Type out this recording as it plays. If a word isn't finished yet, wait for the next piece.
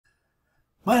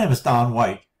My name is Don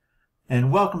White,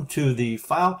 and welcome to the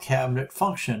file cabinet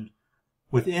function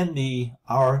within the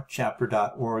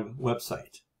ourchapter.org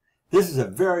website. This is a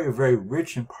very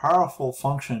rich and powerful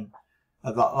function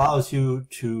that allows you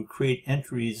to create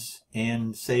entries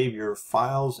and save your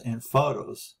files and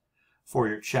photos for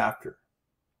your chapter.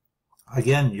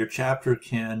 Again, your chapter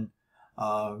can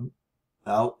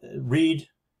read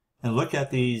and look at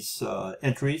these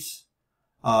entries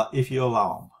if you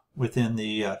allow them within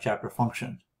the chapter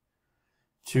function.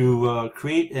 To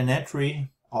create an entry,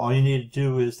 all you need to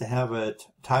do is to have a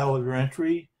title of your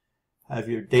entry, have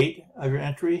your date of your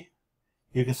entry.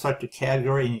 You can select a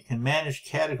category, and you can manage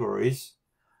categories,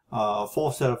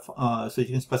 full set of, so you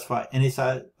can specify any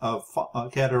size of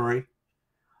category.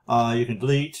 You can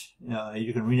delete,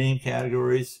 you can rename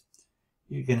categories.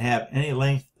 You can have any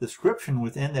length description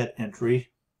within that entry.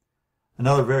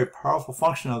 Another very powerful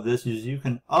function of this is you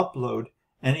can upload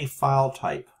any file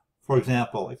type. For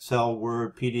example, Excel,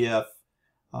 Word, PDF,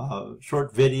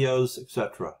 short videos,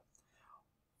 etc.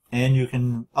 And you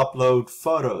can upload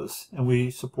photos, and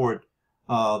we support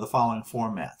the following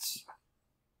formats.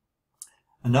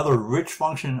 Another rich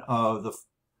function of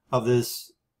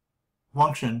this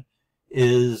function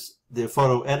is the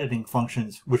photo editing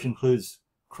functions, which includes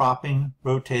cropping,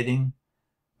 rotating,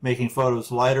 making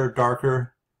photos lighter,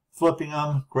 darker, flipping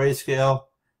them, grayscale,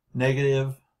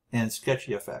 negative, and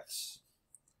sketchy effects.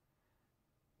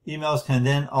 Emails can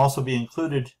then also be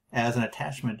included as an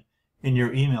attachment in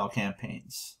your email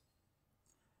campaigns.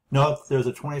 Note there's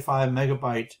a 25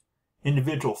 megabyte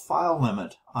individual file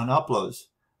limit on uploads,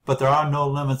 but there are no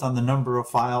limits on the number of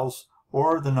files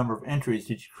or the number of entries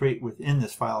that you create within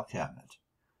this file cabinet.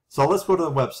 So let's go to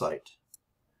the website.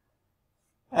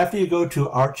 After you go to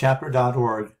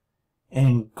ourchapter.org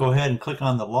and go ahead and click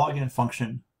on the login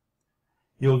function,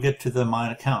 you'll get to the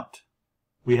Mine account.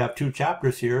 We have two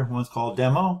chapters here. One's called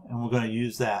Demo, and we're going to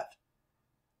use that.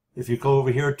 If you go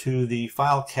over here to the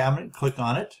file cabinet, click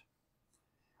on it,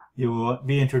 you will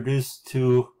be introduced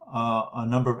to a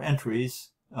number of entries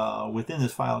within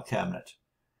this file cabinet.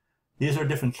 These are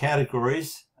different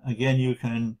categories. Again, you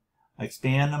can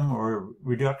expand them or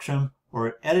reduce them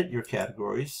or edit your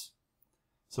categories.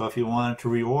 So if you wanted to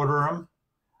reorder them,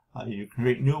 you can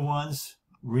create new ones,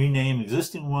 rename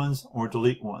existing ones, or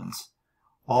delete ones,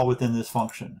 all within this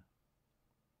function.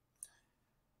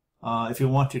 If you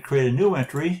want to create a new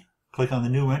entry, click on the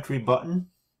New Entry button,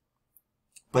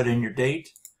 put in your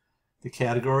date, the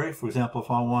category. For example,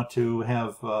 if I want to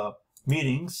have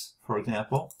meetings, for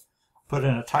example, put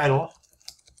in a title,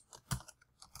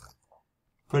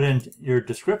 put in your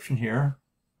description here,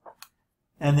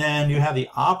 and then you have the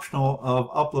optional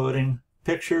of uploading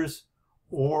pictures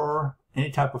or any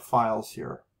type of files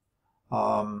here.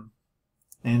 And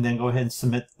then go ahead and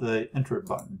submit the enter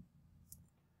button.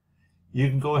 You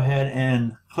can go ahead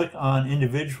and click on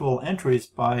individual entries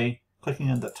by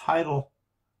clicking on the title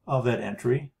of that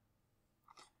entry.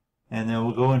 And then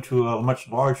we'll go into a much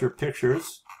larger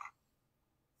pictures.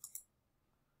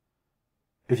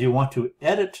 If you want to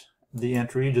edit the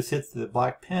entry, just hit the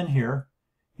black pen here.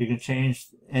 You can change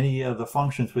any of the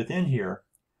functions within here.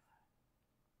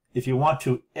 If you want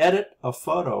to edit a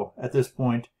photo at this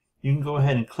point, you can go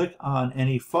ahead and click on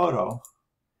any photo,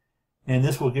 and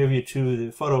this will give you to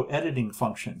the photo editing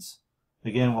functions.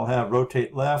 Again, we'll have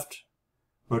rotate left,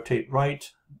 rotate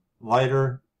right,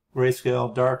 lighter,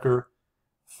 grayscale, darker,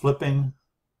 flipping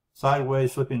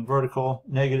sideways, flipping vertical,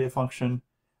 negative function,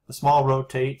 a small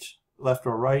rotate left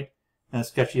or right, and a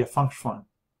sketchy effects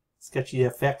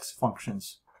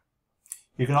functions.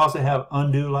 You can also have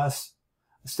undo last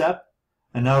step.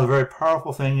 And now the very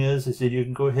powerful thing is that you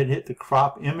can go ahead and hit the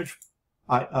crop image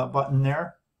button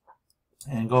there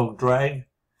and go drag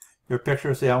your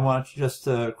picture. Say I want to just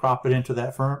crop it into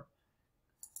that firm,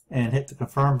 and hit the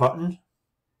confirm button,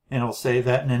 and it'll save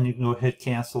that, and then you can go hit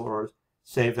cancel or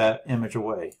save that image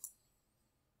away.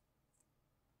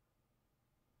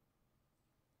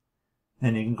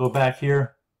 And you can go back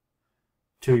here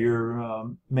to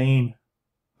your main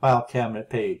file cabinet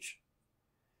page.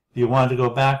 If you want to go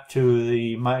back to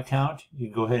the My Account, you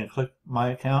can go ahead and click My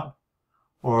Account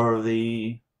or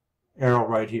the arrow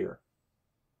right here.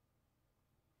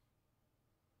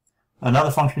 Another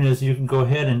function is you can go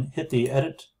ahead and hit the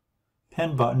Edit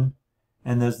Pen button,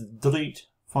 and there's the Delete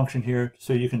function here,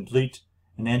 so you can delete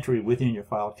an entry within your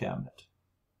file cabinet.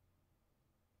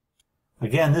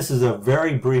 Again, this is a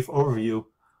very brief overview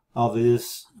of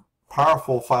this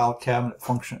powerful file cabinet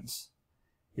functions.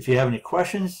 If you have any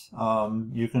questions,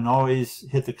 you can always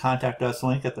hit the Contact Us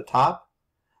link at the top.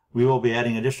 We will be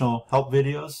adding additional help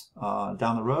videos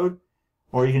down the road,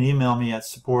 or you can email me at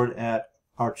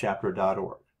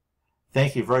support@ourchapter.org.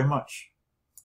 Thank you very much.